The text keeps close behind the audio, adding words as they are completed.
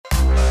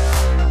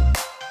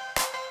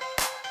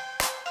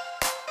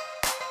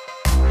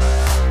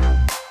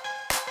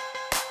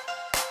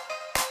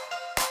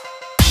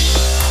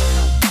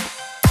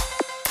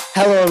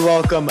Hello and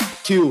welcome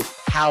to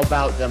How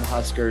About Them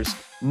Huskers.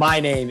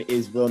 My name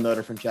is Will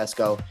Noter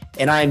Francesco,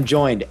 and I am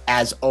joined,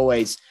 as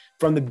always,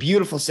 from the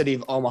beautiful city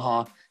of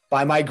Omaha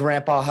by my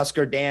grandpa,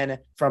 Husker Dan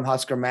from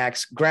Husker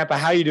Max. Grandpa,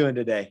 how are you doing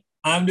today?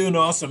 I'm doing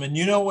awesome. And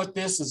you know what?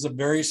 This is a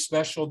very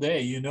special day.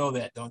 You know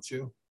that, don't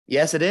you?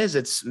 Yes, it is.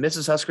 It's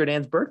Mrs. Husker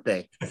Dan's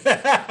birthday.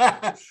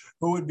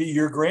 Who would be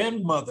your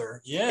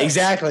grandmother? Yes.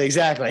 Exactly.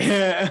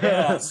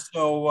 Yeah.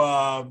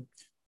 So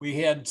we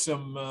had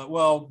some,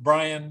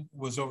 Brian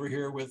was over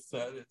here with,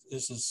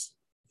 this is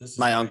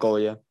my uncle,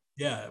 yeah.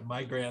 Yeah,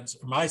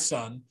 my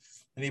son.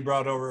 And he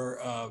brought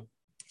over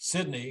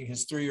Sydney,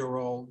 his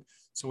 3-year-old.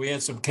 So we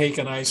had some cake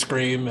and ice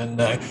cream, and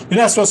you're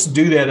not supposed to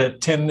do that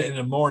at 10 in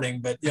the morning,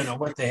 but you know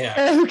what the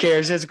heck. Who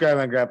cares? It's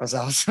grandma and grandpa's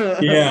house.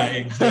 Yeah,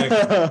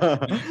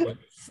 exactly.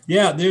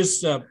 Yeah,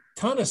 there's a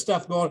ton of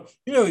stuff going on.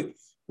 You know,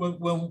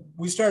 when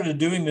we started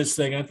doing this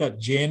thing, I thought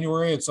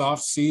January, it's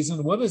off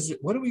season. What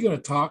are we going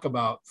to talk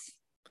about?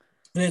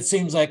 And it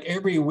seems like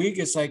every week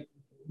it's like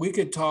we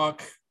could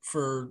talk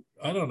for,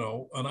 I don't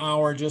know, an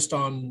hour just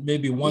on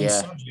maybe one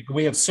subject.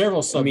 We have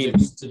several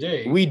subjects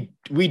today. We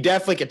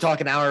definitely could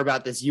talk an hour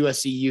about this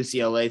USC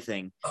UCLA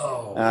thing.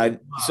 Oh, wow.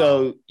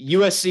 So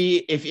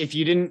USC, if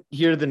you didn't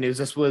hear the news,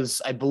 this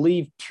was, I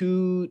believe,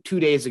 two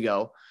days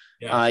ago.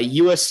 Yeah.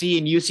 USC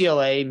and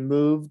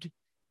UCLA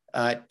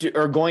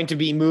are going to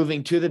be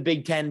moving to the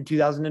Big Ten in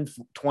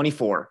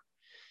 2024.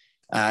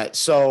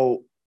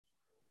 So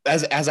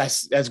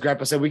as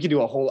Grandpa said, we could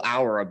do a whole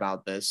hour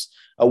about this.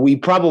 We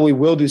probably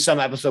will do some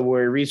episode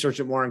where we research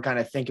it more and kind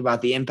of think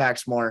about the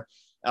impacts more,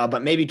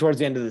 but maybe towards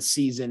the end of the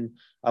season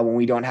when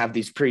we don't have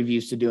these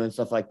previews to do and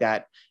stuff like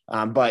that.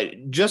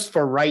 But just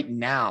for right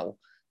now,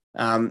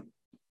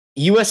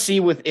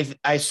 USC if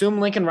I assume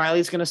Lincoln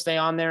Riley is going to stay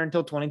on there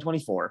until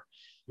 2024.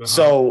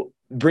 So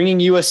bringing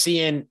USC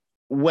in,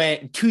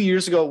 when 2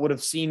 years ago, it would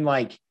have seemed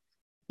like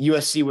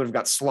USC would have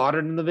got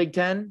slaughtered in the Big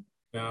Ten.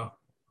 Yeah.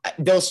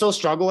 They'll still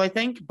struggle, I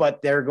think,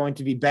 but they're going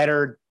to be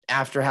better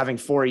after having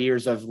 4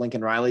 years of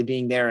Lincoln Riley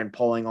being there and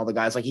pulling all the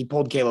guys. Like he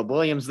pulled Caleb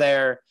Williams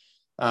there,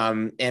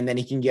 and then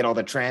he can get all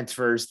the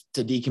transfers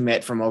to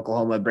decommit from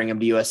Oklahoma, bring him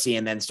to USC,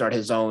 and then start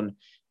his own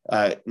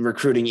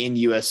recruiting in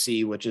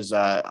USC, which is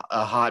a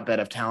hotbed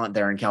of talent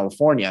there in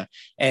California.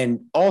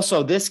 And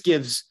also this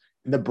gives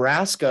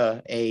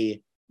Nebraska a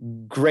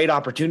great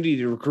opportunity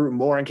to recruit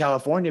more in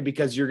California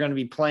because you're going to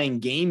be playing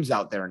games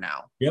out there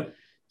now. Yep.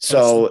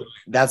 So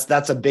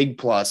that's a big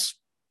plus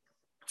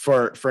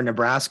for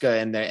Nebraska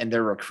and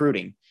their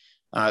recruiting.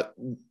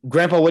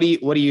 Grandpa, what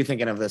are you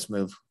thinking of this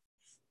move?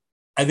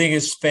 I think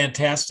it's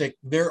fantastic.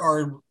 There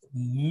are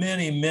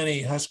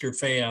many Husker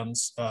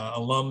fans,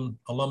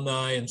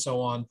 alumni, and so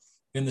on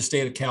in the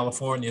state of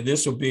California.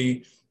 This will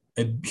be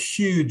a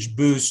huge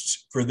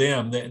boost for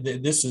them.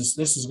 This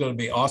is going to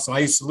be awesome. I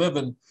used to live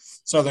in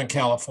Southern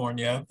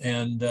California,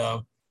 and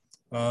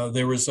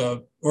there was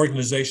a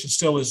organization,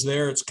 still is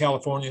there. It's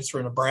Californians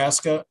for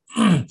Nebraska.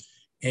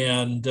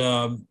 And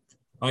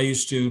I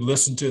used to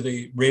listen to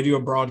the radio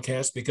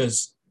broadcast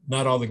because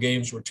not all the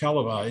games were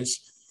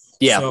televised.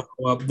 Yeah.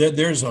 So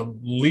there's a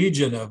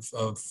legion of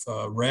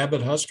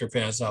rabid Husker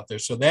fans out there.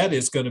 So that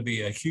is going to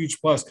be a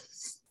huge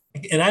plus.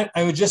 And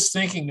I was just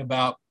thinking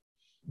about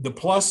the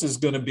plus is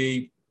going to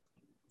be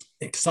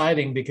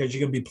exciting because you're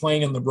going to be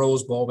playing in the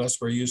Rose Bowl.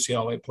 That's where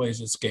UCLA plays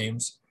its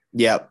games.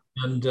 Yep.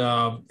 And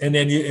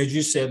then as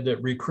you said,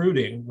 that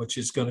recruiting, which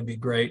is going to be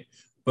great,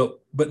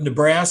 but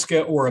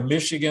Nebraska or a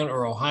Michigan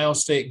or Ohio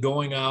State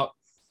going out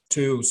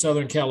to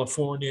Southern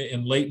California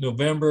in late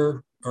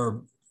November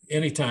or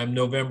anytime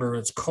November,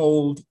 it's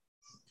cold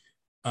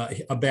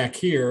back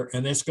here,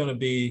 and it's going to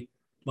be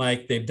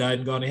like they've died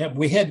and gone to heaven.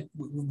 We've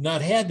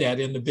not had that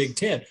in the Big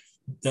Ten.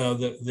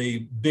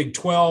 The Big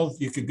 12,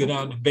 you could go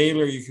down to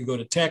Baylor, you could go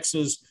to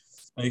Texas.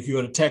 You could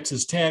go to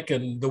Texas Tech,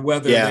 and the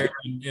weather there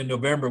in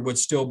November would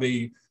still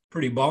be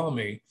pretty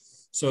balmy.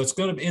 So it's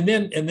going to be, and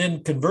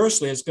then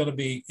conversely, it's going to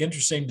be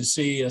interesting to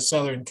see a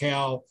Southern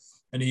Cal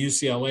and a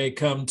UCLA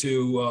come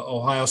to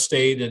Ohio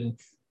State and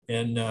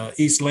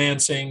East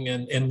Lansing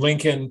and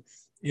Lincoln,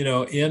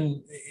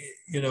 in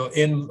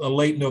a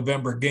late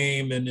November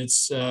game, and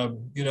it's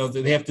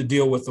they have to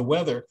deal with the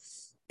weather.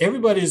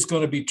 Everybody's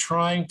going to be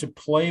trying to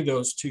play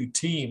those two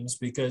teams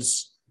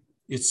because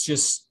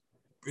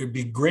it'd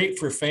be great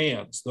for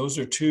fans. Those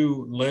are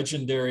two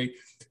legendary,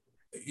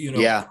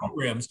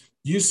 programs.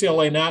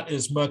 UCLA, not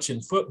as much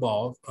in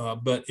football,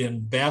 but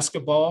in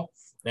basketball,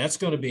 that's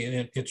going to be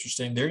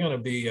interesting. They're going to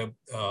be a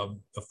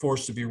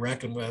force to be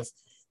reckoned with.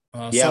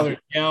 Southern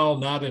Cal,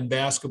 not in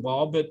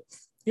basketball, but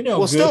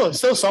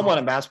still somewhat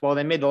in basketball.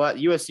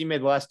 USC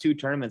made the last two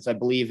tournaments, I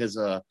believe,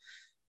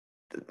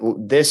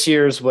 this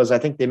year's was, I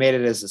think they made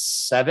it as a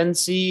 7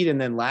 seed, and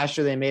then last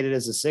year they made it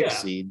as a 6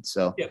 seed.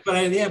 So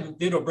but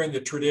they don't bring the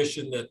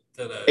tradition that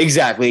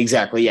exactly.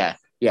 Yeah.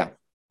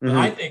 Mm-hmm.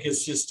 I think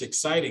it's just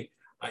exciting.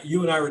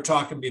 You and I were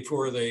talking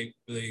before the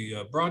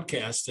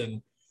broadcast,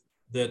 and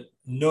that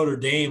Notre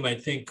Dame, I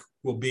think,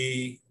 will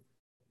be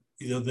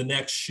the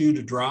next shoe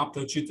to drop.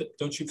 Don't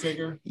you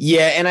figure?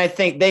 Yeah, and I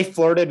think they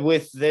flirted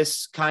with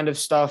this kind of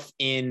stuff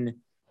in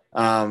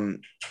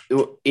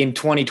in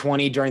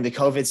 2020 during the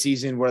COVID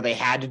season where they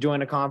had to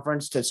join a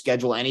conference to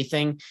schedule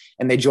anything,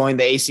 and they joined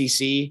the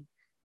ACC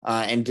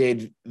and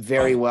did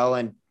very well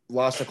and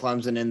lost to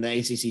Clemson in the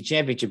ACC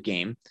championship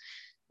game.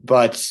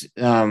 But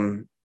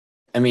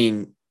I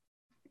mean,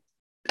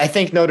 I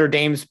think Notre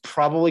Dame's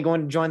probably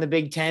going to join the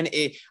Big Ten.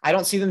 I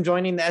don't see them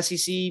joining the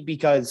SEC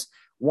because,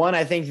 one,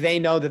 I think they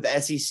know that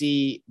the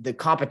SEC, the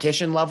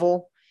competition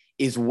level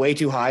is way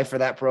too high for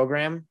that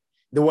program,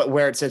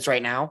 where it sits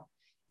right now.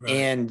 Right.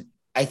 And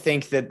I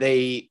think that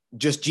they,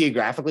 just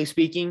geographically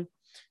speaking,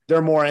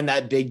 they're more in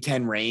that Big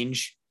Ten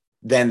range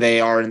than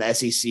they are in the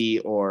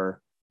SEC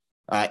or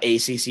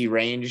ACC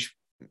range.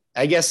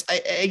 I guess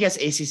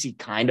ACC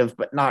kind of,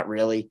 but not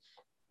really.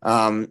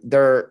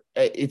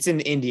 It's in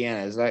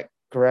Indiana. Is that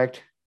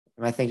correct?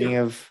 Am I thinking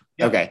of?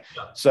 Yeah. Okay.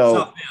 Yeah.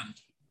 So,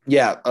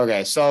 yeah.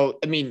 Okay. So,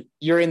 I mean,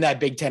 you're in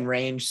that Big Ten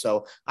range.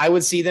 So I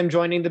would see them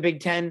joining the Big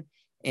Ten.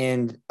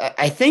 And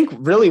I think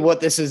really what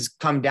this has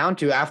come down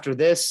to after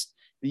this,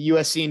 the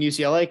USC and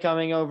UCLA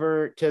coming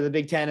over to the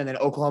Big Ten, and then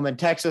Oklahoma and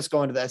Texas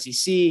going to the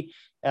SEC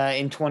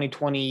in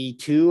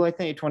 2022, I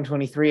think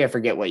 2023, I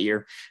forget what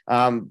year.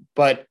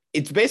 But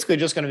it's basically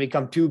just going to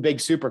become two big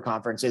super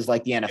conferences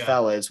like the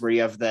NFL is, where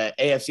you have the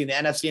AFC and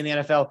the NFC in the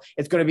NFL.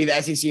 It's going to be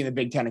the SEC and the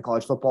Big Ten in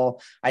college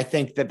football. I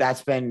think that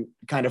that's been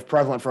kind of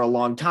prevalent for a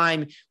long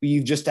time.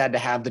 You've just had to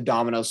have the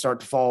dominoes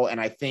start to fall.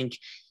 And I think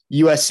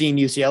USC and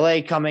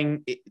UCLA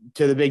coming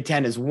to the Big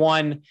Ten is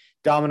one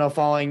domino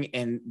falling,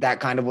 and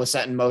that kind of was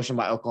set in motion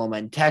by Oklahoma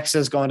and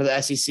Texas going to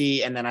the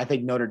SEC. And then I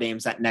think Notre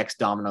Dame's that next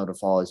domino to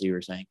fall, as you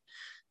were saying.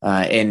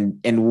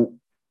 And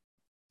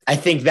I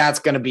think that's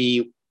going to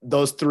be,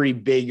 those three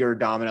bigger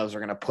dominoes are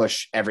going to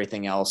push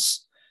everything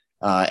else.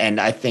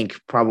 And I think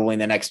probably in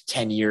the next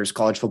 10 years,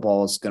 college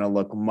football is going to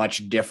look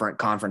much different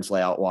conference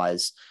layout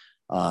wise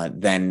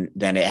than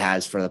it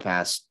has for the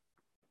past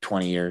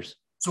 20 years.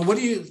 So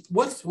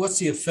what's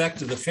the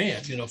effect of the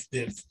fans? You know,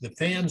 if the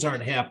fans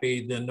aren't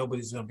happy, then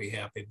nobody's going to be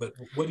happy. But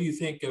what do you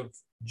think of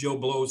Joe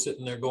Blow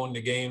sitting there going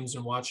to games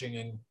and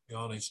watching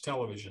on his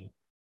television?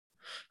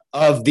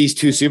 Of these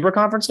two super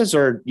conferences,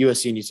 or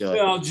USC and UCLA?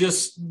 Well,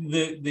 just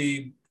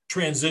the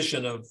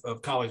transition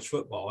of college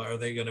football. Are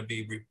they going to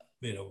be,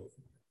 they're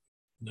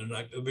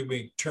not going to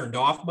be turned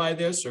off by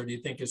this, or do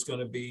you think it's going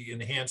to be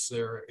enhance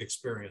their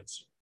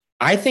experience?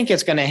 I think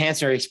it's going to enhance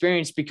their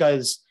experience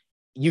because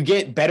you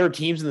get better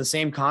teams in the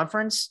same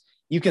conference.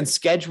 You can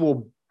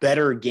schedule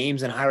better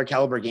games and higher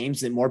caliber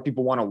games that more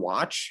people want to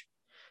watch.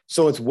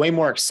 So it's way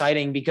more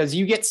exciting because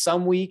you get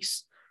some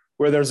weeks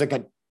where there's like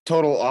a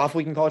total off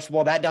week in college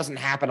football. That doesn't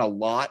happen a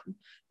lot,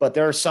 but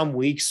there are some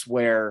weeks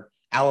where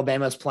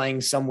Alabama's playing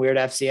some weird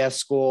FCS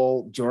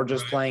school,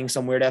 Georgia's playing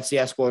some weird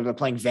FCS school, or they're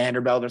playing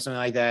Vanderbilt or something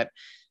like that.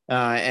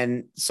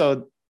 And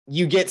so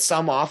you get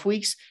some off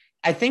weeks.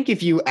 I think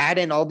if you add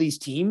in all these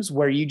teams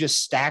where you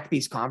just stack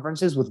these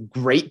conferences with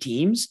great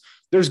teams,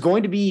 there's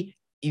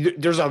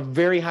a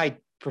very high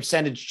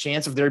percentage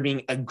chance of there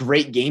being a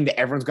great game that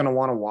everyone's going to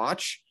want to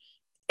watch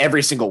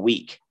every single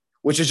week,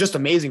 which is just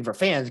amazing for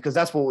fans because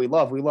that's what we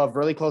love. We love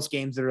really close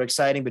games that are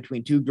exciting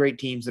between two great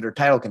teams that are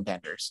title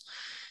contenders.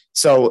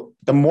 So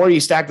the more you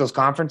stack those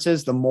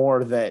conferences, the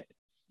more that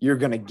you're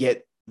going to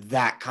get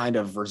that kind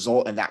of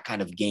result and that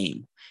kind of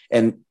game.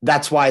 And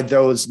that's why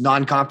those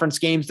non-conference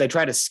games, they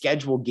try to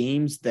schedule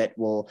games that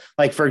will,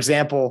 like, for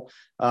example,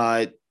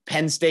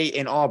 Penn State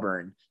and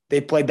Auburn. They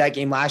played that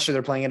game last year.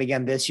 They're playing it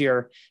again this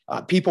year.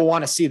 People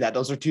want to see that.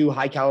 Those are two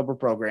high caliber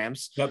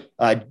programs.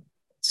 Yep.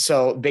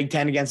 So Big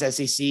Ten against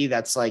SEC,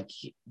 that's like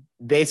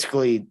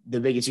basically the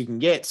biggest you can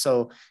get.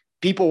 So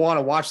people want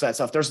to watch that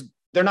stuff.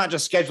 They're not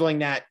just scheduling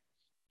that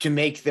to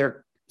make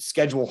their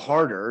schedule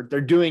harder.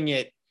 They're doing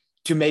it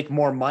to make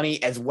more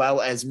money as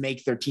well as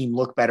make their team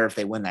look better if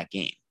they win that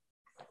game.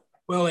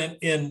 Well,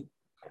 and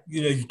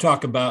you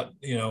talk about,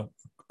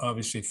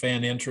 obviously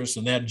fan interest,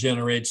 and that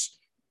generates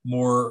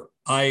more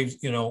eyes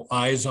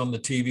on the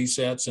TV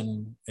sets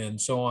and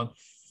so on.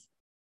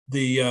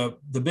 The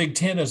Big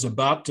Ten is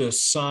about to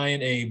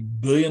sign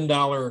 $1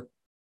 billion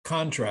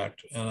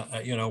contract,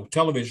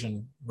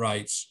 television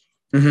rights.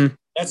 Mm-hmm.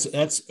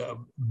 That's a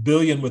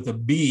billion with a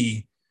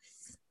B.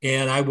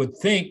 And I would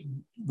think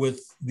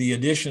with the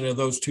addition of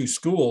those two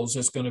schools,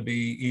 it's going to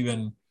be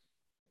even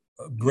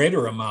a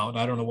greater amount.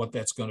 I don't know what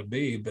that's going to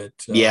be, but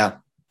yeah.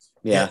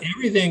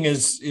 Everything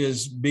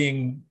is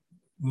being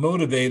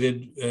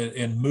motivated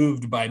and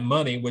moved by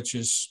money,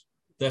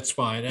 that's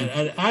fine.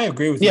 And I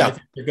agree with you. I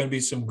think there are going to be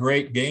some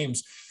great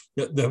games.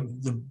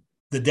 The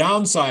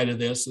downside of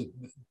this,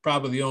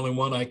 probably the only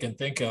one I can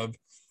think of,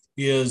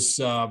 is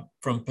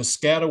from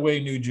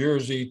Piscataway, New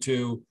Jersey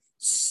to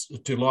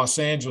Los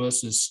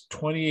Angeles is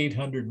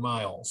 2,800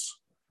 miles.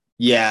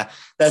 Yeah,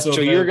 that's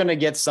true. You're going to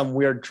get some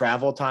weird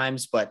travel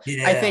times, but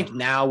I think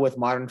now with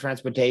modern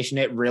transportation,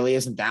 it really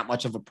isn't that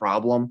much of a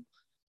problem.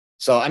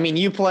 So, I mean,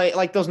 you play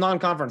like those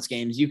non-conference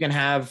games, you can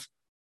have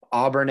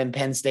Auburn and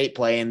Penn State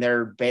play, and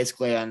they're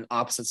basically on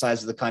opposite sides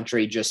of the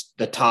country, just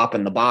the top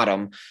and the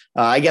bottom.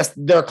 I guess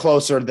they're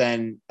closer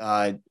than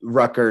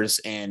Rutgers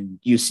and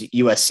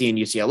USC and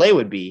UCLA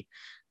would be,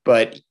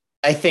 but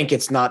I think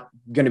it's not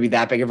going to be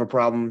that big of a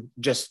problem.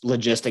 Just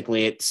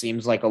logistically, it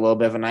seems like a little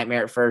bit of a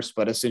nightmare at first,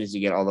 but as soon as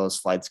you get all those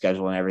flight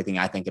schedule and everything,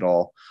 I think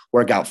it'll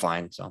work out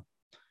fine. So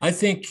I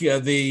think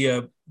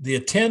the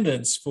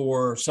attendance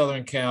for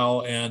Southern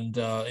Cal and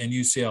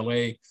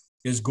UCLA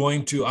is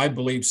going to, I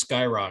believe,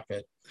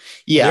 skyrocket.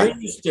 Yeah.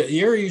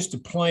 They're used to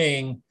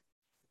playing.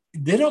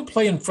 They don't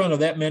play in front of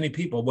that many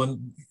people.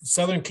 When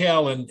Southern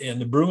Cal and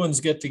the Bruins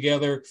get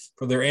together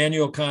for their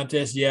annual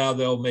contest, yeah,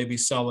 they'll maybe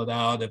sell it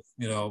out if,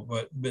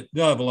 but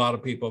they'll have a lot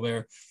of people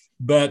there.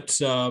 But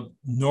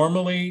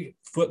normally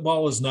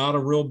football is not a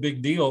real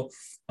big deal.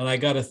 And I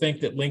got to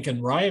think that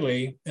Lincoln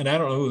Riley, and I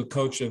don't know who the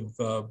coach of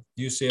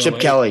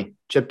UCLA.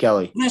 Chip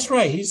Kelly. That's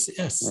right.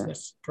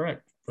 That's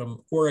correct.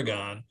 From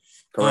Oregon.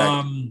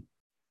 Correct.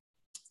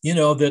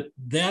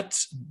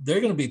 That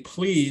they're going to be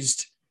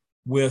pleased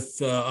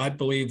with, I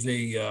believe,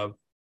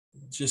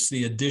 just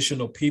the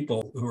additional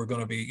people who are going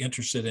to be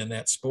interested in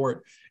that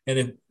sport. And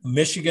if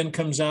Michigan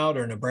comes out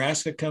or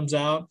Nebraska comes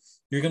out,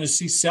 you're going to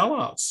see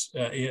sellouts.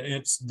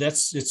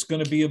 It's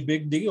going to be a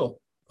big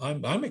deal.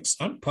 I'm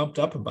pumped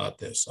up about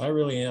this. I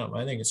really am.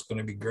 I think it's going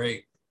to be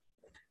great.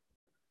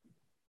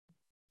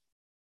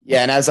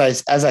 Yeah, and as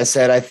I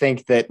said, I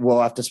think that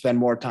we'll have to spend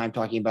more time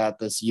talking about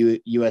this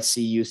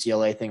USC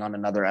UCLA thing on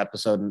another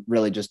episode and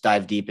really just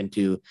dive deep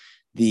into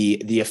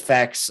the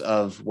effects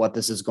of what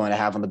this is going to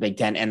have on the Big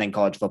Ten and then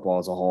college football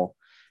as a whole.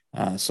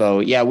 So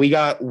yeah, we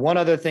got one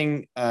other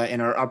thing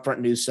in our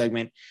upfront news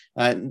segment.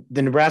 The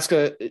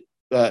Nebraska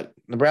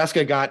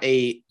got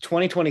a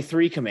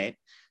 2023 commit,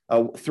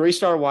 a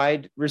 3-star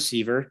wide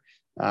receiver,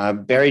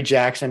 Barry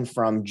Jackson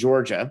from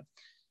Georgia.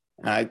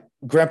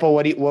 Grandpa,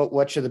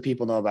 what should the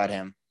people know about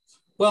him?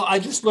 Well, I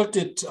just looked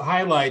at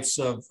highlights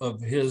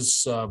of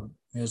his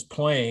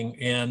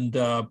playing,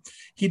 and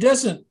he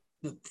doesn't.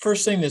 The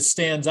first thing that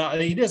stands out,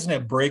 he doesn't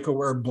have breakaway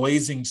or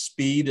blazing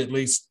speed, at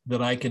least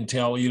that I can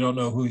tell. You don't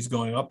know who he's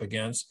going up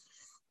against,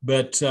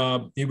 but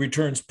he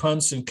returns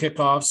punts and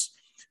kickoffs.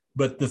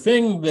 But the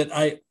thing that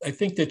I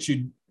think that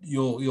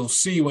you'll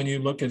see when you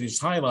look at his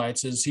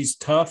highlights is he's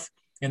tough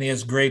and he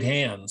has great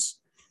hands.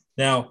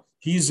 Now,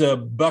 he's a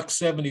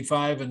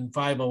 $175 and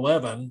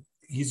 5'11".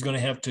 He's going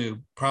to have to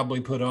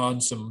probably put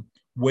on some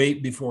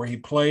weight before he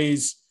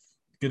plays,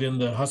 get in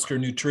the Husker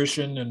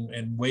nutrition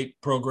and weight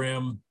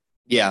program.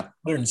 Yeah.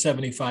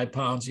 175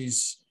 pounds.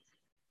 He's,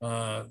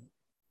 I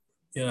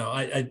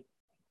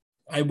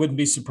wouldn't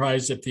be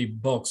surprised if he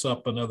bulks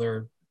up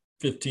another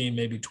 15,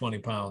 maybe 20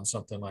 pounds,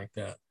 something like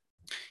that.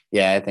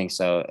 Yeah, I think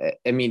so.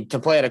 I mean, to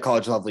play at a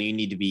college level, you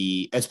need to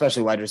be,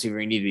 especially wide receiver,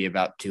 you need to be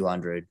about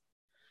 200,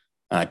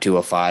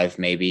 205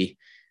 maybe,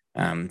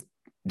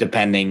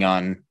 depending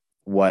on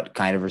what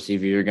kind of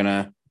receiver you're going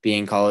to be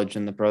in college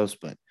and the pros.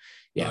 But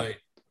yeah. Right.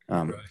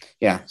 Right.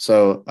 Yeah.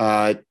 So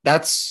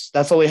that's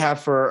all we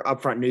have for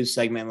upfront news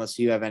segment. Unless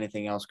you have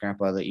anything else,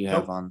 Grandpa, that you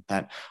have on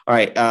that. All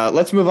right.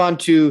 Let's move on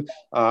to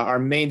our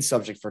main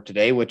subject for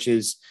today, which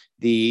is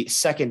the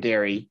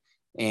secondary.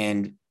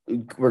 And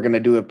we're going to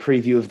do a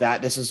preview of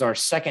that. This is our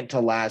second to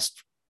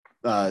last,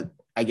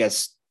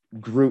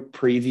 group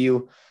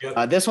preview.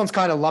 Yep. This one's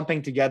kind of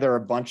lumping together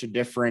a bunch of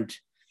different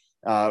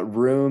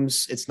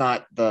rooms.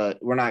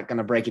 We're not going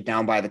to break it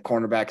down by the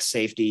cornerbacks,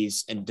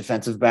 safeties, and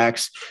defensive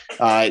backs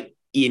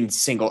in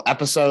single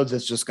episodes.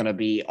 It's just going to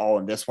be all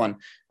in this one.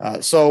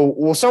 So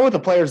we'll start with the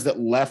players that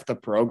left the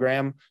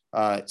program /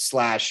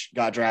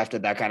 got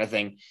drafted, that kind of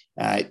thing.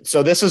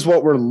 So this is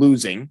what we're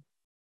losing.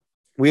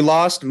 We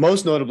lost,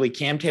 most notably,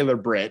 Cam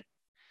Taylor-Britt,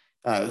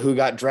 who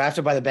got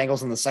drafted by the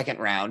Bengals in the second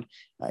round.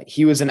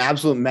 He was an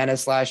absolute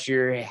menace last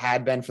year. He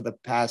had been for the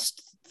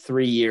past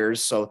 3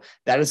 years. So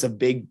that is a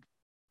big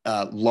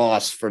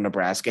loss for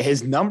Nebraska.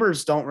 His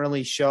numbers don't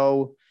really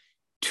show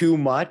too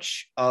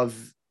much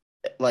of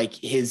like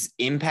his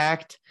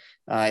impact.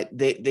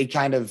 They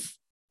kind of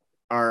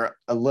are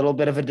a little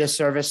bit of a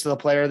disservice to the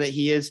player that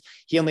he is.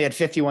 He only had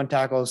 51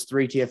 tackles,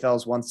 3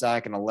 TFLs, 1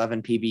 sack, and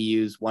 11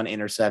 PBUs, 1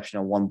 interception,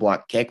 and 1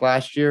 block kick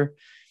last year.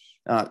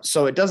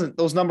 So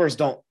those numbers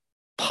don't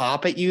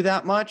pop at you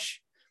that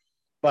much,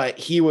 but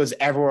he was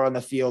everywhere on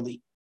the field.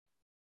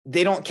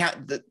 They don't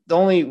count. The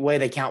only way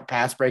they count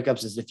pass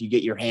breakups is if you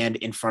get your hand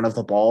in front of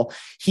the ball.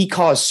 He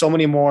caused so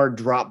many more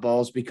drop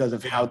balls because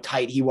of how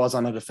tight he was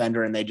on a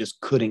defender, and they just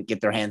couldn't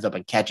get their hands up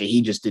and catch it.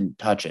 He just didn't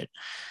touch it.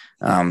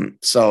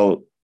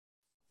 So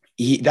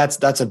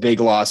that's a big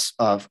loss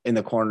in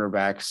the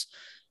cornerbacks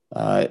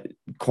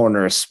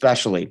corner,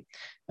 especially.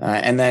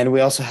 And then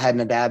we also had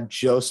Nadab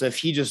Joseph.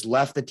 He just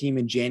left the team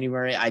in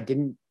January. I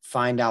didn't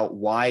find out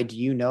why. Do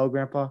you know,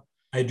 Grandpa?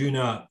 I do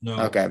not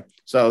know. Okay.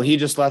 So he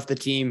just left the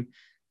team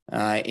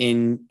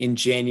in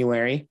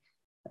January.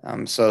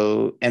 And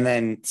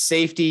then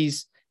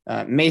safeties,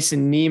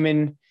 Mason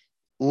Neiman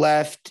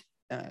left.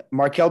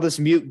 Markeldus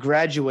Mute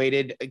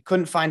graduated. I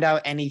couldn't find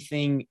out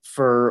anything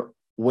for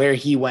where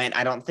he went.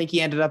 I don't think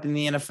he ended up in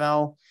the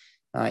NFL.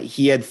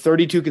 He had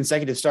 32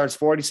 consecutive starts,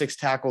 46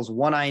 tackles,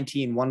 1 INT,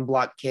 and 1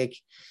 block kick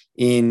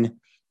in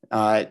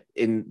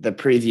the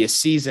previous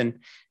season.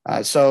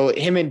 So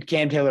him and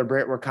Cam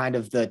Taylor-Britt were kind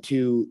of the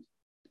two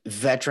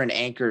veteran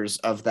anchors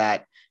of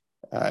that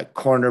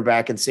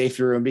cornerback and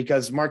safety room,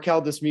 because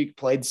Markel Dismuke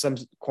played some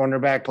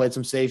cornerback, played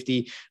some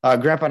safety.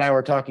 Grandpa and I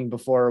were talking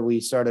before we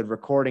started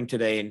recording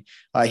today, and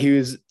he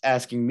was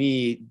asking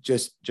me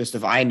just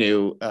if I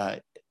knew,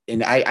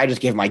 and I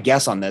just gave my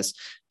guess on this,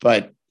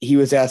 but he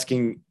was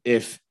asking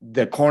if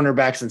the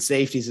cornerbacks and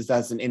safeties, is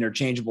that's an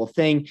interchangeable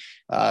thing.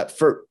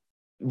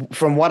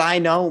 From what I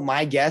know,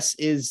 my guess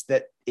is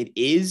that it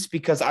is,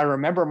 because I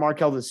remember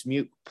Markel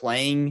Dismuke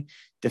playing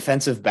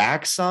defensive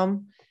back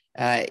some,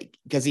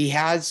 because he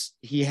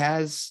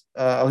doesn't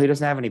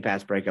have any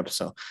pass breakups.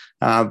 So,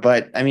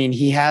 but I mean,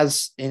 he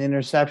has an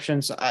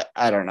interception. So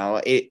I don't know.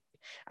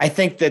 I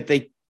think that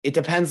it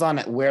depends on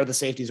where the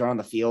safeties are on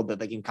the field, that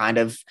they can kind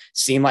of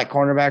seem like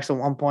cornerbacks at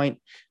one point.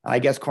 I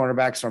guess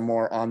cornerbacks are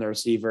more on the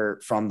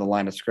receiver from the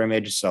line of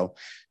scrimmage. So,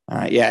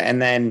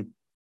 and then,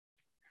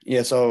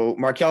 so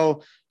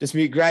Markel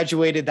Dismuke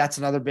graduated. That's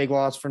another big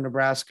loss for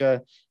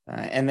Nebraska.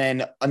 And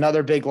then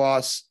another big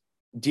loss,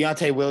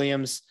 Deontay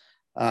Williams.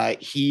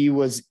 He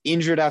was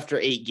injured after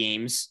 8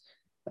 games,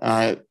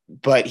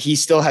 but he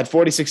still had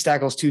 46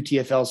 tackles, 2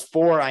 TFLs,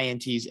 4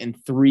 INTs, and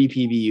 3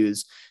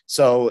 PBUs.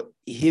 So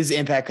his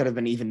impact could have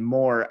been even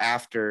more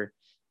after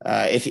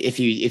if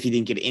he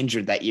didn't get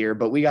injured that year.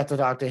 But we got to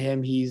talk to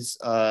him. He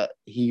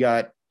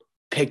got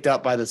picked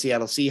up by the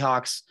Seattle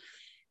Seahawks.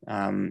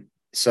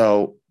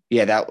 So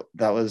yeah,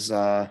 that was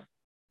that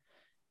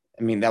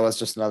was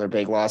just another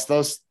big loss.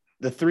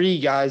 The 3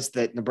 guys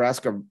that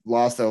Nebraska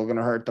lost that were going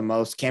to hurt the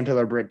most: Cam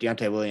Taylor-Britt,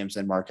 Deontay Williams,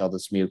 and Markel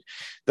Dismuke.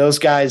 Those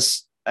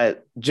guys,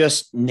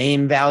 just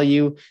name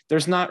value.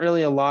 There's not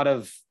really a lot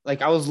of,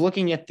 I was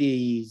looking at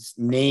these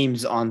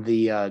names on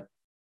the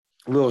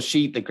little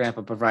sheet that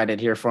Grandpa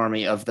provided here for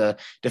me of the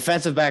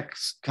defensive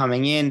backs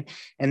coming in,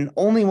 and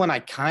only one I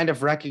kind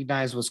of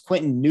recognized was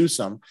Quentin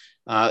Newsome.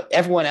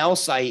 Everyone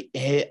else I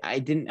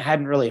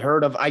hadn't really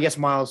heard of. I guess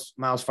Miles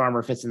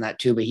Farmer fits in that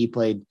too, but he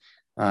played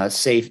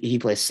he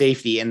plays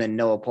safety, and then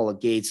Noah Pola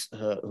Gates,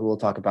 who we'll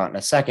talk about in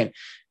a second.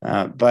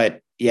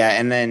 But yeah,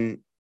 and then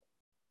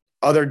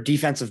other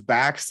defensive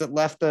backs that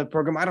left the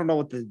program. I don't know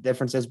what the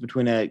difference is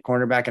between a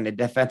cornerback and a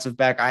defensive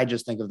back. I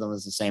just think of them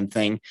as the same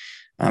thing.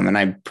 And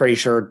I'm pretty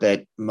sure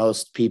that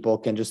most people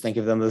can just think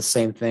of them as the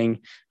same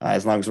thing,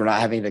 as long as we're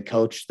not having to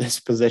coach this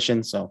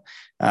position. So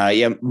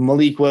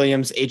Malik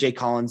Williams, AJ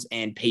Collins,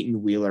 and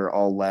Peyton Wheeler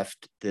all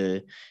left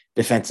the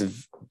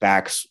defensive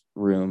backs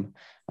room.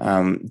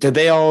 Did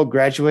they all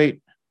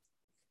graduate?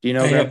 Do you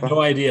know? I have no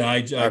idea.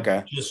 I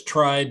just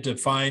tried to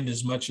find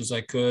as much as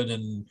I could,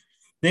 and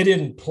they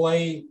didn't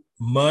play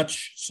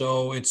much,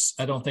 so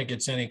I don't think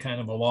it's any kind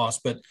of a loss.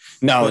 But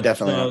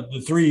definitely not. The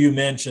 3 you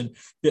mentioned,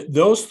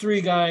 those 3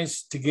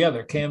 guys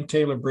together: Cam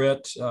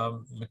Taylor-Britt,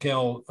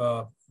 Markel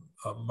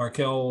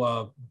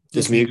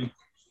Dismuke,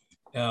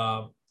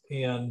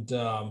 and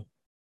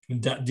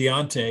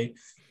Deontay.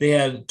 They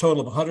had a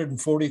total of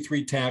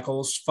 143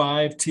 tackles,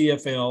 5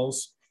 TFLs,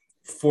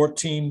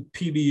 14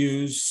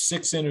 PBUs,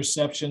 6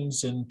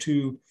 interceptions, and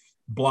 2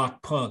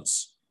 block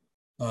punts.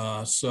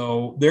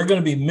 So they're going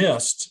to be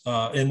missed.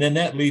 And then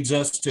that leads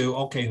us to,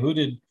 okay, who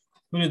did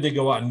they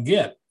go out and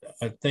get?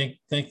 I think,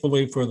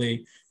 thankfully for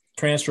the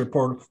transfer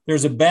portal,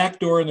 there's a back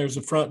door and there's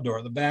a front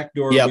door. The back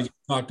door, we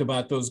talked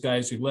about those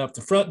guys who left.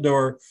 The front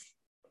door,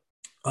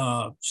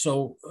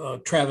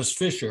 Travis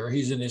Fisher,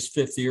 he's in his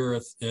 5th year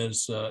as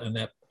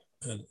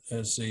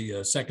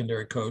the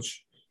secondary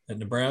coach at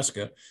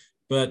Nebraska.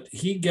 But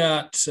he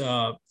got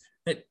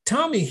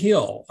Tommy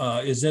Hill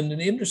is an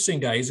interesting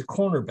guy. He's a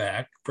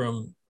cornerback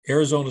from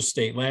Arizona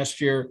State.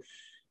 Last year,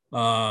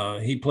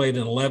 he played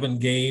in 11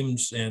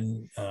 games,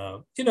 and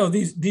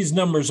these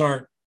numbers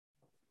aren't,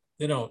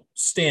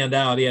 stand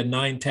out. He had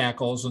 9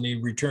 tackles and he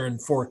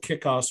returned 4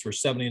 kickoffs for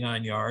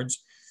 79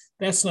 yards.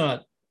 Those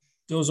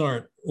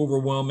aren't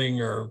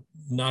overwhelming or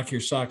knock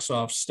your socks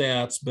off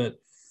stats, but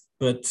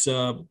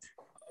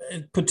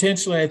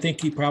potentially, I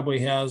think he probably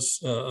has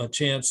a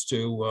chance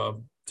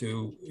to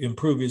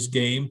improve his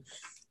game.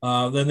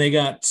 Then they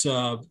got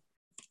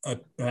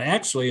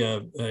actually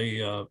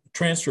a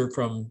transfer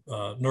from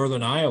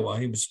Northern Iowa.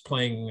 He was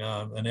playing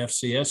an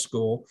FCS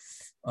school.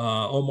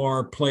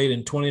 Omar played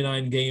in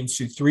 29 games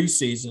through 3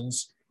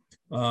 seasons.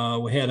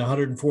 We had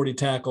 140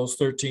 tackles,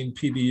 13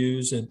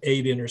 PBUs, and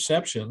 8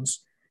 interceptions.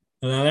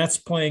 And now that's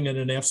playing in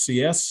an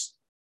FCS,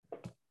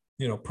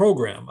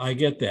 program. I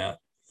get that.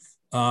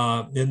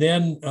 And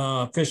then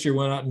Fisher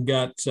went out and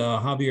got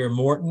Javier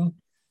Morton,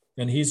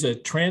 and he's a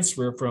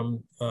transfer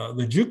from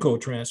the JUCO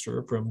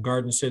transfer from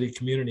Garden City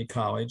Community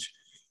College.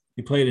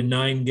 He played in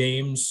 9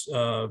 games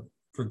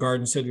for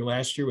Garden City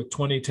last year with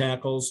 20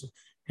 tackles,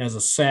 has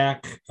a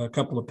sack, a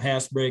couple of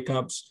pass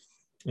breakups,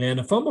 and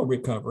a fumble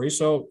recovery.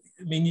 So,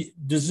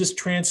 does this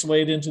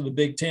translate into the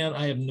Big Ten?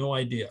 I have no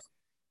idea.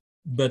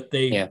 But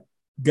they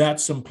got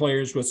some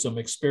players with some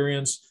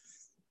experience.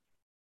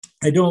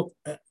 In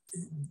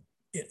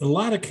a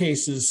lot of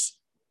cases,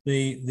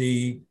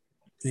 the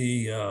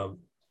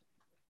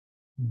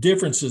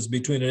differences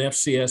between an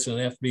FCS and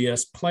an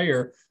FBS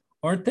player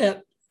aren't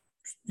that,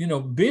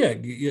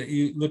 big.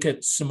 You look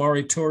at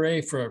Samari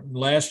Toure for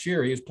last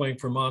year. He was playing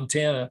for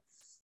Montana.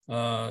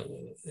 a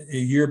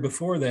year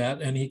before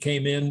that, and he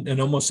came in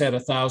and almost had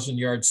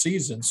 1,000-yard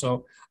season.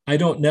 So I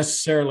don't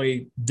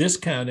necessarily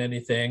discount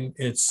anything.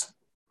 It's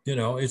he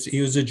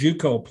was a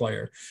JUCO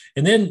player,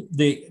 and then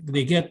they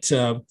get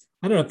I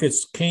don't know if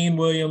it's Kane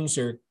Williams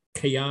or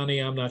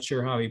Kayani. I'm not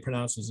sure how he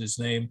pronounces his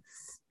name,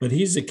 but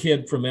he's a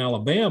kid from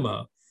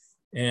Alabama,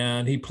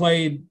 and he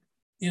played.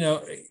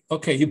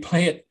 Okay, you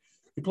play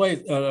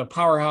a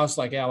powerhouse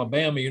like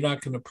Alabama, you're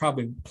not going to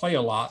probably play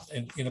a lot,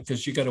 and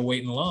because you got to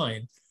wait in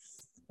line.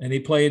 And he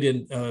played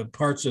in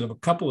parts of a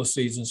couple of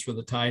seasons for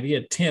the Tide. He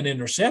had 10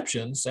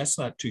 interceptions. That's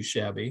not too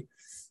shabby.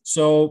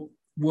 So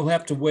we'll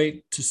have to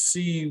wait to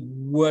see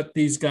what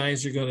these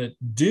guys are going to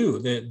do.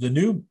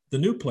 The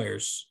new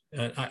players.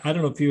 I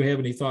don't know if you have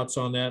any thoughts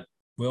on that,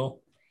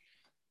 Will.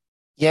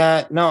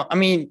 Yeah, no, I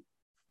mean,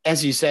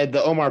 as you said,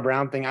 the Omar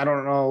Brown thing, I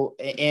don't know,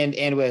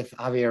 and with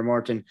Javier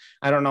Morton,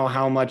 I don't know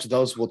how much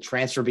those will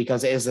transfer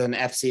because it is an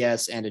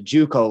FCS and a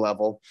JUCO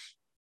level.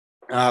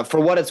 For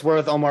what it's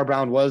worth, Omar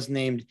Brown was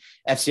named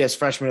FCS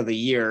Freshman of the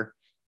Year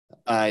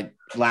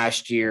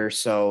last year.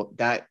 So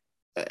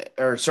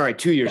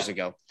 2 years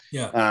ago.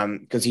 Yeah.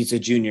 Because he's a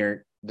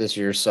junior this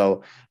year.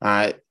 So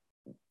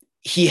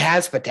he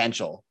has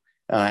potential.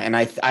 And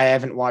I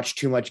haven't watched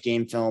too much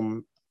game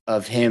film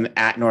of him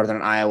at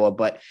Northern Iowa,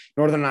 but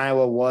Northern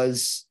Iowa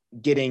was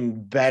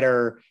getting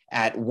better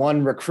at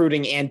one,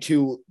 recruiting, and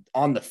two,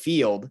 on the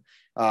field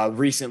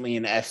recently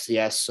in the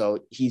FCS. So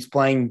he's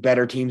playing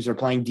better teams. They're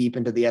playing deep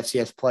into the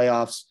FCS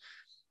playoffs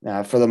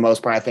for the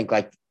most part. I think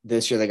like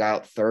this year they got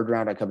out third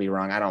round. I could be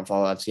wrong. I don't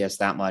follow FCS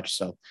that much.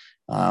 So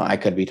I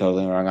could be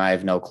totally wrong. I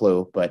have no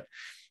clue, but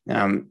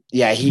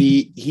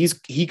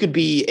he could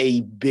be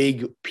a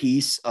big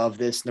piece of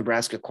this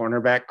Nebraska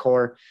cornerback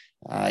core.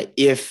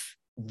 If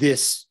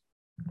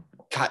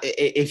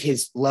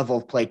his level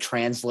of play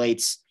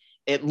translates,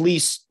 at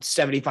least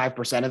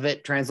 75% of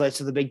it translates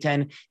to the Big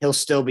Ten, he'll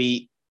still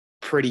be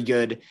pretty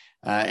good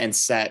and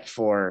set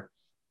for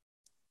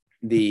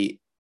the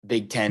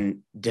Big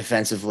Ten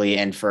defensively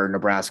and for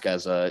Nebraska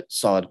as a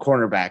solid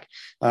cornerback.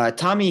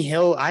 Tommy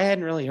Hill, I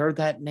hadn't really heard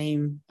that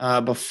name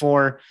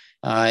before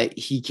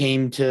he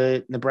came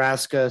to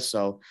Nebraska.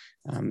 So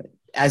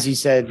as you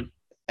said,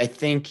 I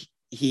think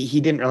he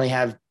didn't really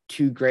have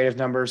too great of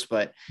numbers,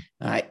 but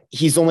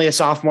he's only a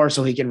sophomore,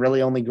 so he can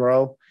really only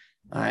grow.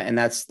 And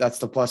that's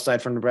the plus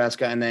side for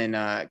Nebraska. And then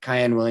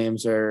Kyan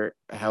Williams, or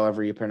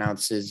however you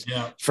pronounce his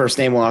first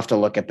name, we'll have to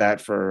look at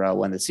that for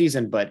when the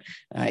season. But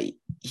I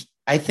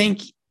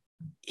think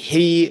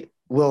he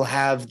will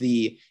have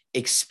the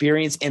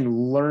experience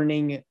and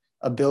learning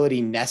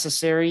ability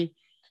necessary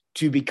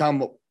to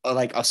become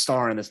like a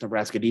star in this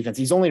Nebraska defense.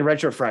 He's only a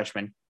redshirt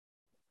freshman.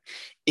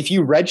 If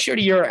you redshirt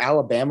a year at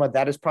Alabama,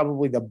 that is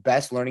probably the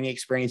best learning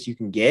experience you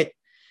can get.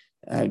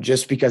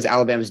 Just because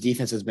Alabama's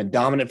defense has been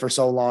dominant for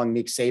so long.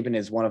 Nick Saban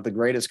is one of the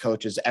greatest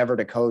coaches ever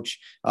to coach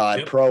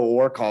pro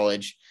or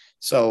college.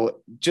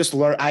 So just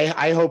learn.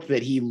 I hope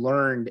that he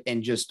learned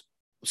and just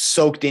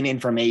soaked in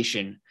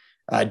information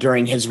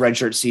during his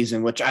redshirt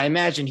season, which I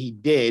imagine he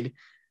did.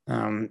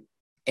 And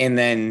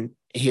then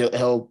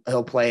he'll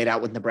play it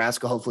out with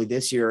Nebraska hopefully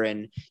this year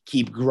and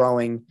keep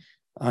growing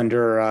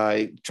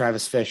under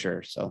Travis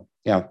Fisher. So,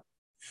 yeah.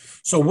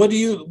 So what do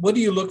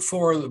you look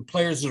for the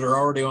players that are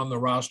already on the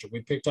roster?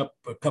 We picked up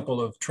a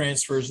couple of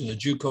transfers in the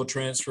JUCO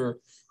transfer.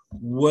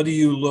 What do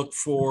you look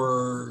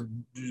for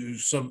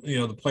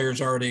the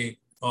players already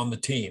on the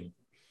team?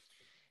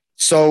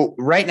 So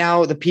right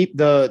now,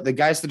 the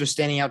guys that are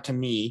standing out to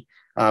me,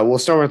 we'll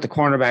start with the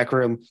cornerback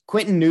room.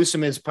 Quentin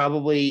Newsome is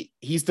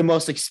he's the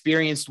most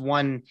experienced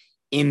one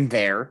in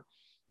there.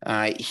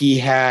 He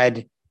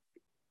had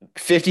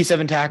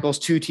 57 tackles,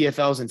 2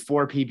 TFLs, and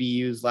 4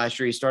 PBUs last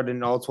year. He started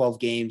in all 12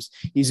 games.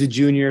 He's a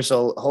junior,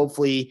 so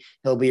hopefully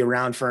he'll be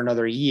around for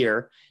another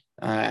year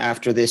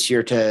after this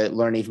year to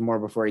learn even more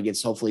before he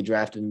gets hopefully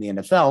drafted in the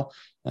NFL.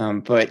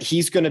 But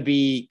he's going to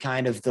be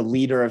kind of the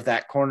leader of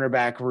that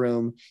cornerback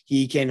room.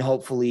 He can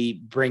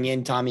hopefully bring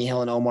in Tommy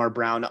Hill and Omar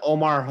Brown.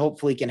 Omar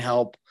hopefully can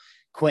help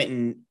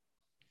Quentin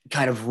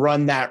kind of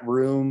run that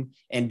room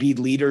and be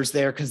leaders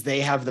there because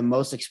they have the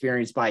most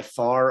experience by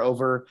far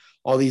over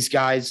all these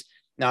guys.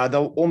 Now,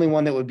 the only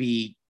one that would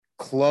be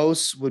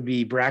close would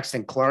be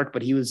Braxton Clark,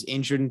 but he was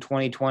injured in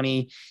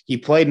 2020. He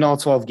played in all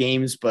 12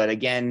 games, but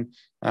again,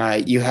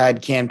 you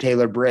had Cam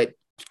Taylor-Britt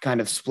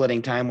kind of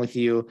splitting time with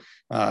you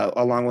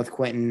along with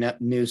Quentin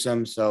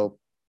Newsome. So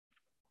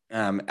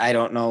I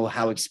don't know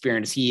how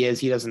experienced he is.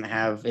 He doesn't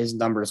have, his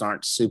numbers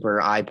aren't super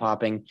eye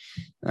popping,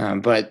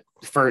 but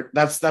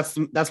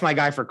that's my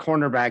guy for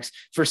cornerbacks.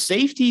 For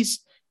safeties,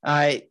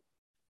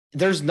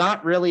 there's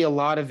not really a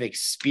lot of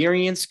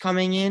experience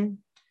coming in.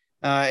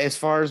 As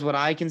far as what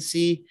I can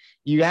see,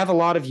 you have a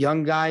lot of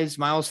young guys.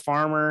 Miles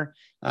Farmer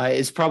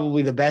is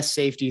probably the best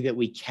safety that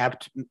we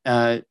kept.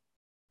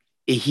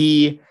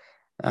 He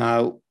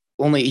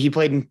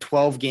played in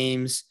 12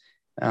 games.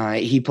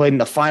 He played in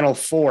the Final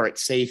Four at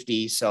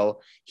safety.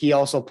 So he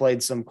also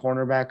played some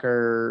cornerback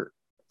or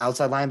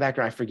outside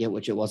linebacker. I forget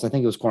which it was. I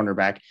think it was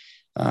cornerback.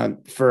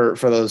 for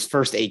those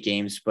first 8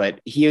 games, but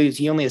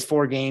he only has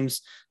 4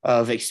 games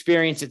of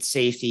experience at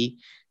safety.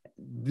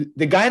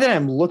 The guy that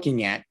I'm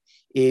looking at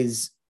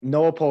is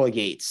Noah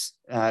Gates,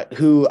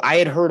 who I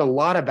had heard a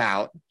lot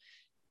about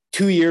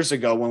 2 years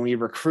ago when we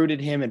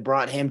recruited him and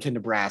brought him to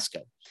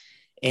Nebraska.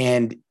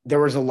 And there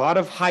was a lot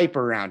of hype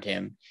around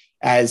him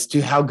as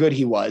to how good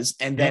he was.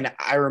 And then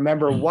I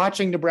remember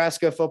watching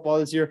Nebraska football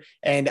this year,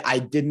 and I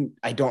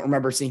don't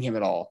remember seeing him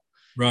at all.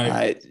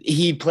 Right.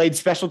 He played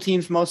special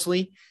teams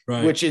mostly,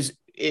 right. which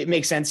it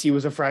makes sense. He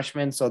was a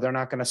freshman, so they're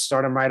not going to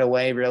start him right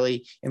away,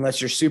 really, unless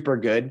you're super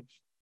good.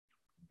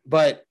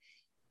 But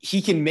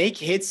he can make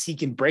hits. He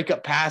can break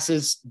up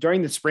passes.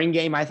 During the spring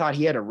game, I thought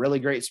he had a really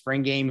great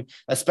spring game,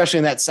 especially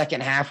in that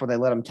second half where they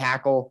let him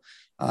tackle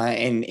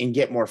and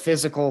get more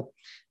physical.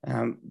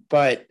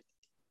 But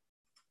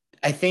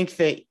I think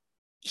that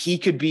he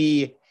could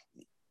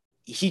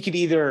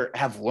either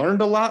have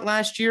learned a lot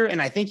last year,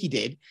 and I think he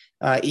did.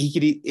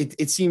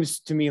 It seems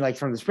to me like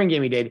from the spring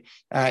game he did.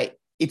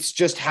 It's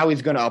just how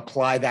he's going to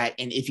apply that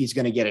and if he's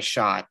going to get a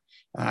shot.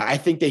 I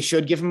think they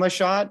should give him a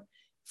shot.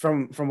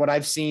 From what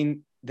I've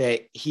seen,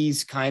 that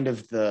he's kind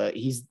of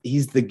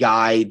he's the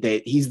guy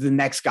that he's the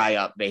next guy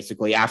up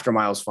basically after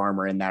Miles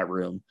Farmer in that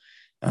room.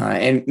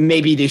 And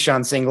maybe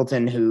Deshaun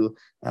Singleton, who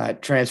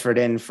transferred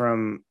in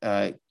from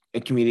a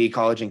community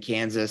college in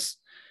Kansas.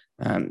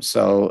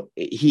 So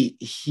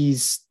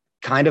he's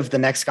kind of the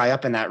next guy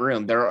up in that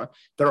room.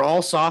 They're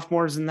all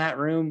sophomores in that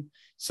room.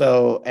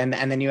 So, and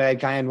then you had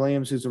Kyan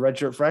Williams, who's a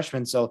redshirt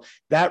freshman. So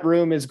that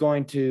room is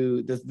going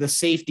to, the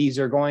safeties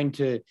are going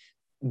to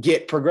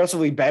get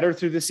progressively better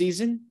through the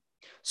season.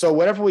 So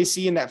whatever we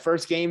see in that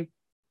first game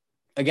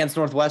against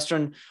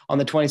Northwestern on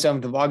the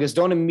 27th of August,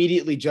 don't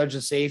immediately judge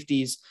the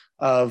safeties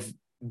of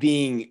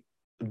being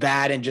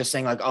bad and just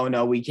saying like, oh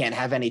no, we can't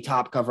have any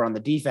top cover on the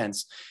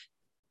defense.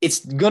 It's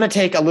going to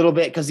take a little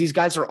bit because these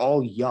guys are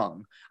all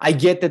young. I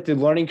get that the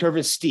learning curve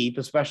is steep,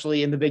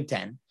 especially in the Big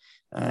Ten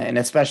and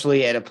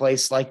especially at a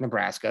place like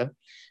Nebraska,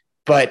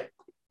 but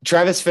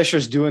Travis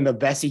Fisher's doing the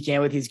best he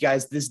can with these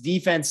guys. This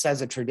defense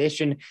has a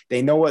tradition.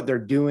 They know what they're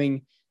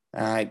doing.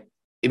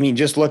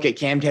 Just look at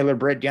Cam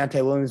Taylor-Britt,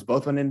 Deontay Williams,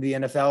 both went into the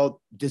NFL.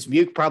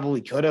 Dismuke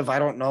probably could have. I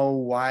don't know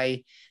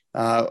why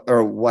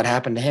or what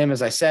happened to him,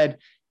 as I said.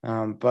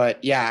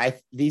 But yeah,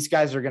 these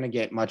guys are going to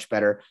get much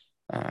better.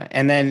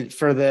 And then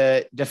for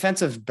the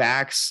defensive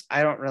backs,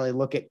 I don't really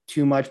look at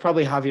too much.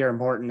 Probably Javier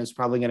Morton is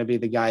probably going to be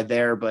the guy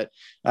there. But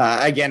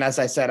again, as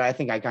I said, I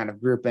think I kind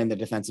of group in the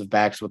defensive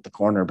backs with the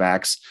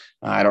cornerbacks.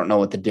 I don't know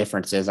what the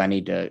difference is. I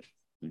need to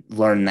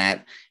learn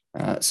that.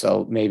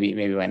 So maybe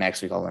by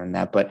next week I'll learn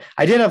that. But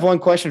I did have one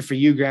question for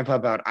you, Grandpa,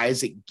 about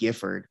Isaac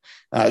Gifford.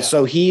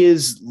 So he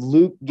is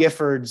Luke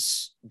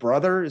Gifford's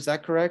brother. Is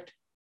that correct?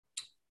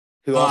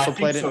 Who also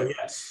played it? So,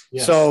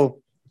 yes.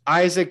 So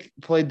Isaac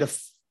played the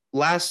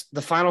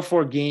final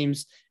 4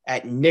 games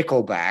at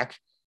nickelback,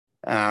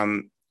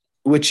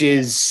 which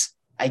is,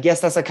 I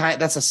guess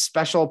that's a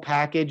special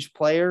package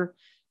player.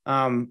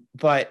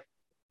 But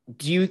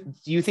do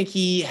you think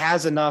he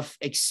has enough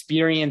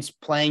experience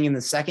playing in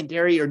the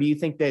secondary, or do you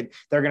think that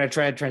they're going to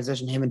try to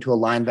transition him into a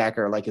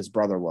linebacker like his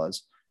brother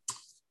was?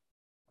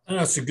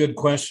 That's a good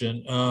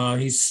question.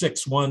 He's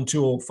 6'1",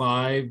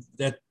 205.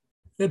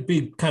 That'd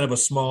be kind of a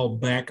small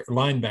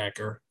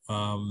linebacker.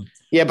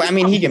 Yeah, but I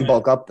mean, he can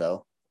bulk up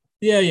though.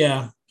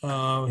 Yeah.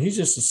 He's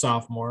just a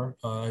sophomore,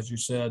 as you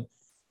said.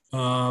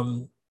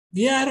 I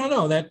don't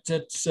know.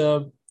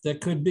 That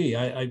could be.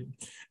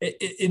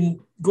 In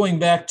going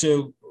back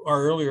to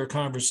our earlier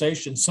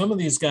conversation, some of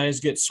these guys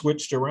get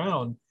switched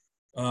around.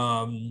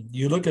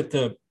 You look at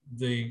the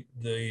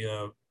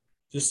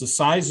just the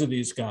size of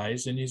these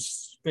guys, and you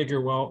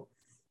figure, well,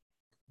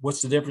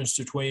 what's the difference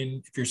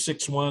between if you're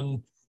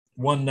 6'1",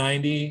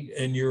 190,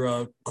 and you're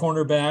a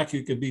cornerback?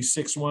 You could be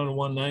 6'1",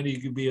 190.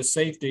 You could be a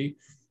safety.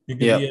 You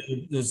can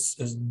be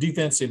a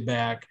defensive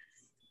back.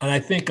 And I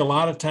think a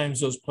lot of times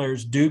those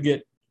players do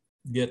get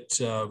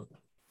it's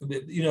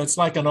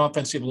like an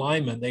offensive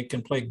lineman. They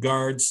can play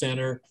guard,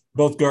 center,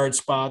 both guard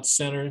spots,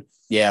 center.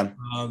 Yeah.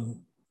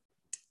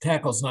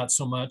 Tackles, not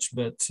so much.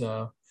 But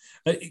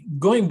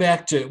going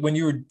back to when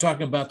you were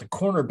talking about the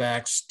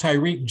cornerbacks,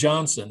 Tyreek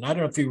Johnson, I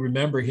don't know if you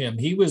remember him.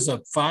 He was a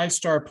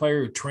 5-star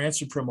player who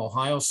transferred from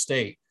Ohio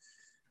State.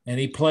 And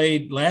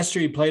last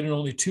year he played in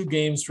only 2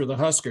 games for the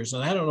Huskers.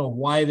 And I don't know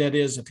why that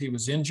is. If he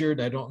was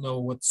injured, I don't know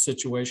what the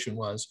situation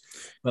was.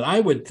 But I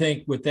would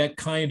think with that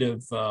kind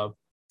of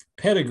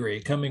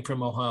pedigree coming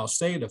from Ohio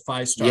State, a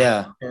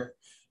 5-star player,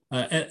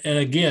 and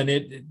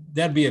again,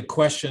 that'd be a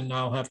question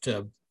I'll have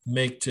to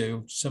make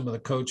to some of the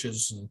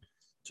coaches and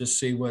just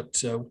see what.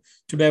 Too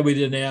bad we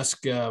didn't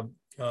ask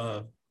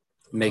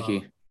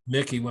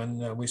Mickey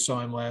when we saw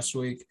him last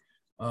week.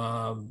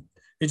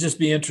 It'd just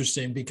be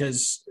interesting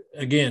because,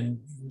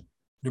 again,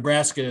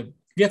 Nebraska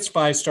gets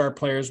 5-star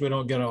players. We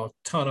don't get a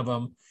ton of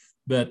them,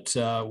 but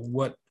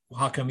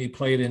how come he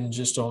played in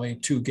just only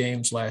 2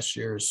 games last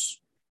year is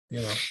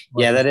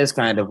Yeah, that is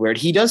kind of weird.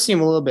 He does seem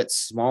a little bit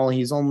small.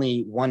 He's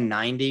only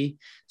 190.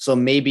 So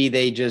maybe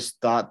they just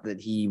thought that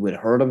he would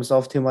hurt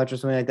himself too much or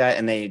something like that.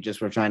 And they just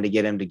were trying to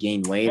get him to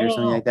gain weight or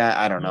something like that.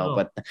 I don't know.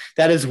 But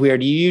that is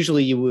weird.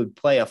 You would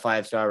play a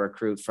 5-star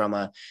recruit from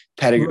a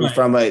pedigree,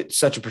 from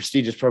such a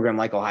prestigious program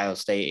like Ohio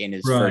State in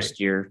his first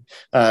year,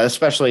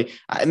 especially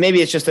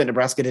maybe it's just that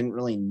Nebraska didn't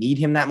really need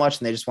him that much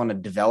and they just want to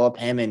develop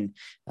him. And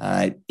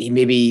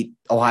maybe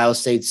Ohio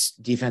State's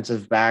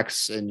defensive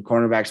backs and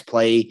cornerbacks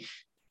play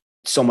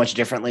so much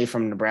differently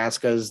from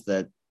Nebraska's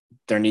that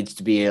there needs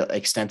to be an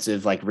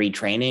extensive like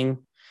retraining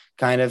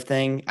kind of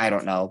thing. I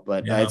don't know,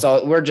 but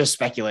we're just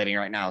speculating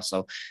right now.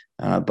 So,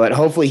 but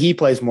hopefully he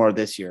plays more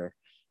this year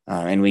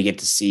and we get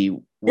to see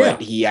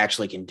what he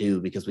actually can do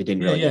because we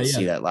didn't really get to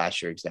see that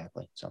last year.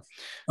 Exactly. So,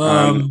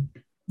 and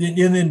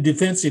then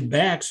defensive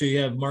backs, so you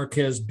have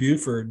Marquez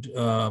Buford,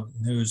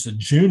 who's a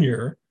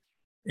junior,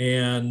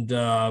 and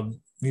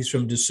he's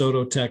from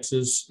DeSoto,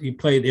 Texas. He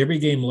played every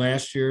game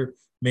last year,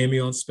 maybe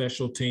on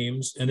special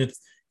teams. And if,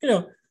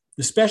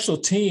 the special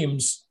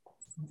teams,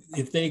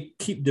 if they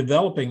keep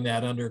developing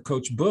that under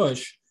Coach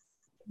Bush,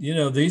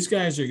 these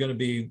guys are going to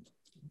be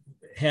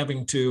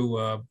having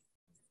to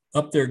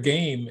up their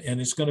game. And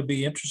it's going to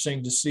be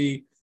interesting to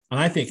see. And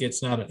I think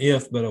it's not an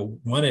if, but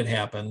when it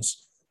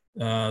happens,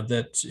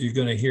 that you're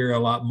going to hear a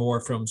lot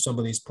more from some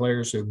of these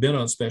players who have been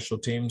on special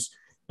teams.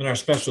 And our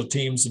special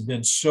teams have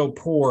been so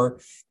poor.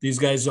 These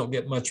guys don't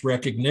get much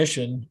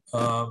recognition.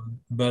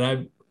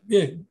 But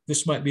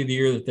this might be the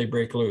year that they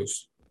break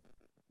loose.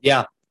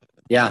 Yeah.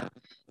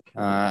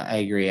 I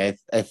agree.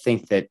 I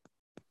think that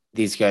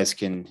these guys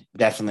can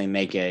definitely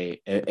make a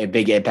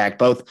big impact.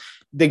 Both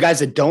the guys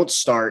that don't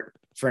start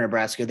for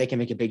Nebraska, they can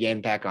make a big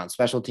impact on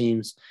special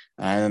teams.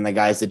 And then the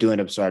guys that do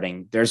end up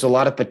starting, there's a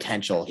lot of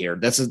potential here.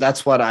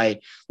 That's what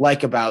I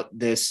like about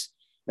this,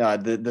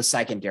 the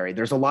secondary.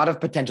 There's a lot of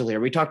potential here.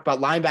 We talked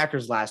about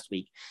linebackers last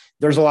week.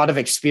 There's a lot of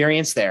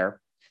experience there.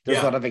 There's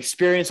a lot of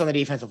experience on the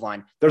defensive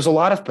line. There's a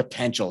lot of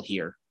potential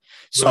here.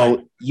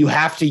 So you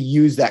have to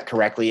use that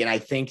correctly. And I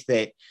think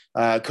that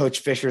Coach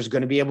Fisher is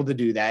going to be able to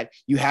do that.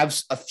 You have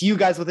a few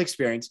guys with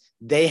experience.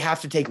 They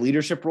have to take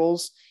leadership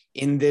roles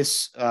in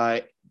this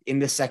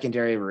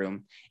secondary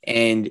room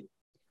and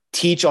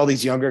teach all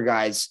these younger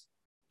guys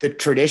the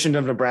tradition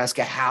of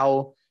Nebraska,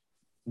 how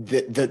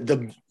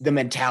the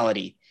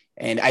mentality.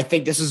 And I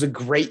think this is a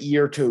great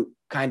year to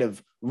kind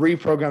of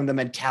reprogram the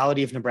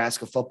mentality of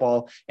Nebraska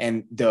football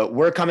and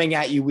we're coming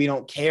at you. We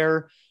don't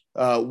care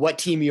what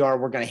team you are.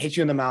 We're going to hit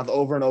you in the mouth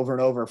over and over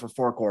and over for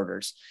 4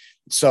 quarters.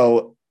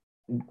 So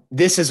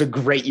this is a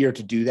great year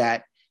to do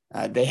that.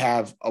 I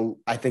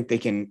think they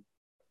can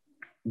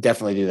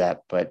definally do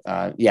that. But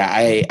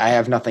I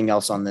have nothing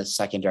else on this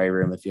secondary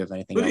room. If you have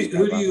anything else.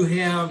 Who do you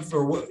have,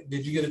 or what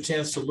did you get a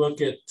chance to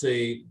look at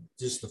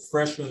just the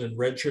freshmen and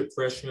redshirt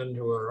freshmen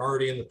who are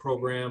already in the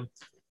program?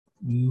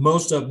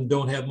 Most of them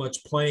don't have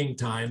much playing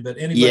time, but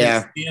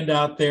anybody stand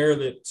out there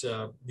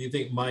that you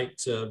think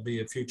might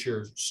be a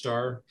future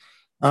star?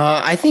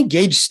 I think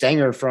Gage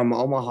Stenger from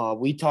Omaha.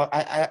 We talked.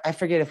 I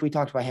forget if we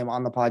talked about him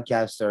on the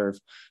podcast or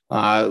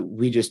if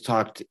we just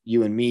talked,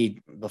 you and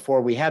me,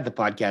 before we had the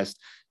podcast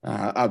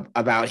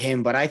about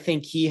him. But I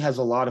think he has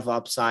a lot of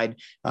upside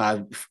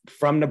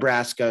from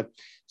Nebraska.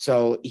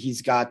 So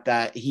he's got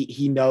that.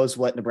 He knows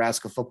what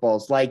Nebraska football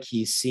is like.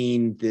 He's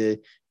seen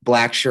the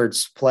black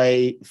shirts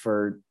play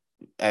for.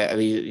 I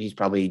mean, he's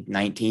probably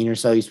 19 or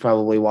so. He's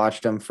probably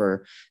watched them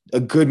for a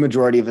good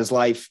majority of his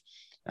life.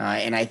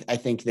 And I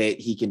think that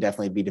he can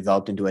definitely be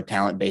developed into a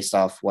talent based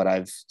off what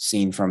I've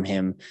seen from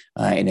him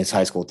in his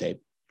high school tape.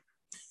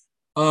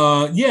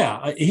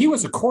 He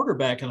was a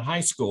quarterback in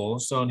high school.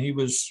 So he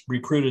was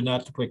recruited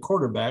not to play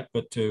quarterback,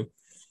 but to,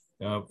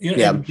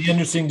 it'd be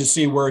interesting to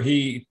see where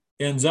he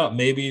ends up.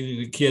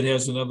 Maybe the kid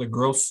has another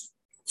growth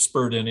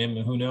spurt in him,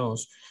 and who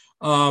knows.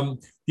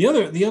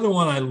 The other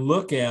one I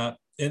look at,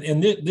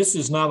 and this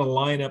is not a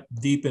lineup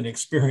deep in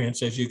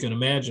experience, as you can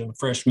imagine,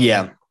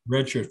 freshman,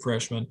 redshirt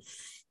freshman,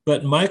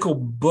 but Michael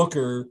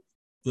Booker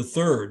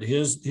III,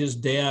 his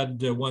dad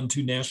won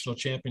 2 national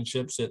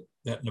championships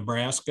at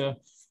Nebraska,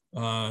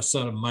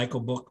 son of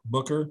Michael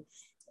Booker.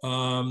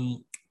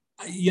 The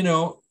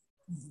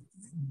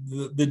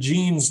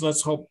genes,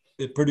 let's hope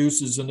it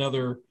produces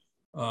another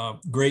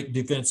great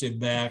defensive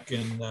back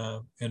and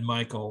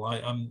Michael.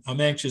 I'm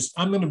anxious.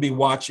 I'm going to be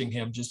watching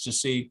him just to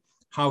see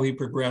how he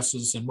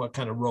progresses and what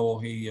kind of role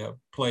he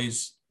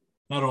plays,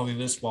 not only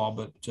this fall,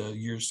 but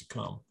years to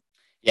come.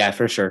 Yeah,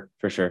 for sure.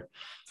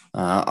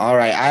 All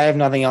right. I have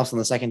nothing else in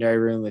the secondary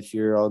room. If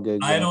you're all good.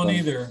 I don't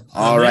either.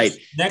 All right.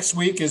 Next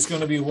week is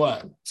going to be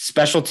what?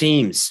 Special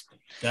teams.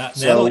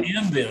 That'll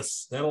end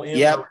this. That'll end.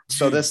 Yep.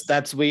 So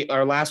that's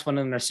our last one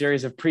in our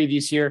series of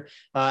previews here.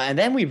 And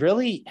then we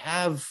really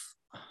have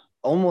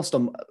almost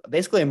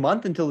basically a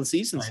month until the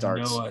season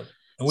starts.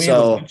 And we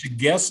have a bunch of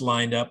guests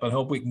lined up. I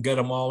hope we can get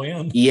them all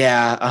in.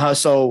 Yeah.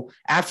 So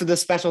after the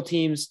special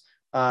teams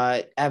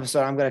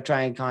episode, I'm going to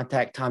try and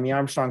contact Tommy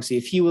Armstrong, see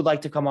if he would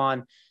like to come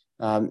on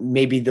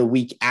maybe the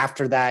week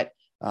after that.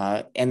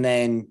 And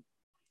then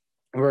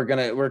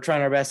we're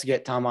trying our best to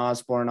get Tom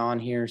Osborne on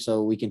here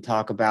so we can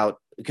talk about,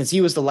 because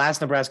he was the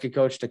last Nebraska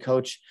coach to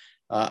coach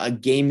a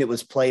game that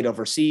was played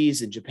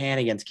overseas in Japan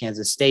against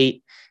Kansas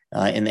State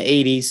in the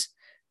 80s.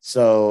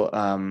 So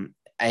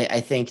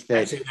I think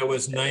that actually that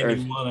was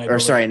 91 or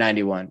sorry,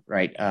 91,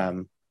 right?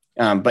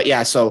 But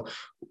yeah, so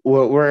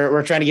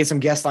we're trying to get some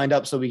guests lined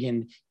up so we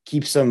can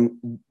keep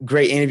some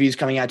great interviews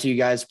coming out to you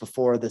guys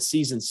before the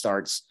season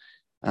starts.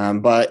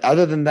 But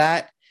other than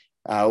that,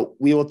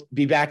 we will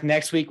be back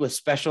next week with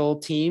special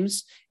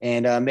teams,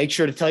 and make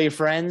sure to tell your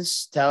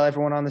friends, tell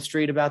everyone on the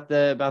street about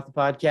the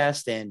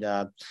podcast. And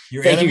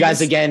thank you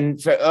guys again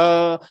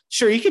for,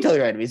 sure, you can tell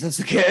your enemies.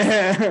 That's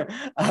okay.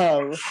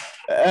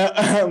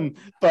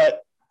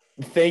 But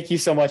thank you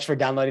so much for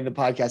downloading the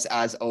podcast.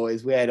 As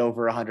always, we had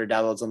over 100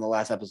 downloads on the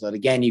last episode.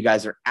 Again, you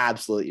guys are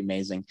absolutely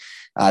amazing.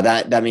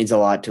 That means a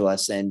lot to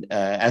us. And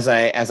as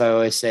I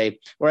always say,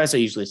 or as I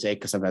usually say,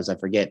 because sometimes I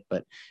forget,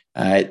 but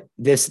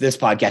this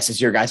podcast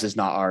is your guys',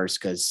 not ours.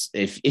 Because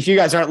if you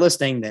guys aren't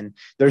listening, then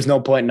there's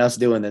no point in us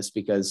doing this,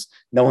 because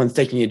no one's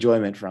taking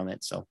enjoyment from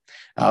it. So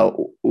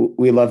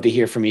we love to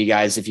hear from you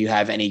guys. If you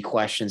have any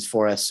questions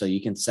for us, so you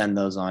can send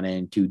those on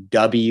in to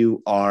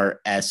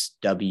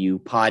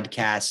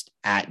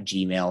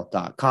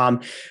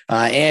wrswpodcast@gmail.com.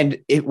 And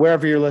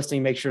wherever you're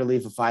listening, make sure to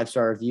leave a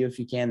 5-star review if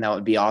you can. That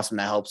would be awesome.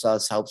 That helps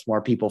us, helps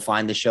more people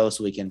find the show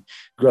so we can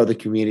grow the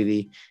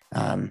community.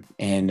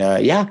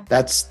 Yeah,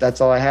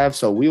 that's all I have.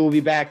 So we will be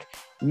back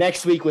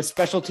next week with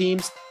special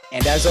teams.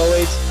 And as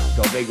always,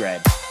 go Big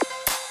Red.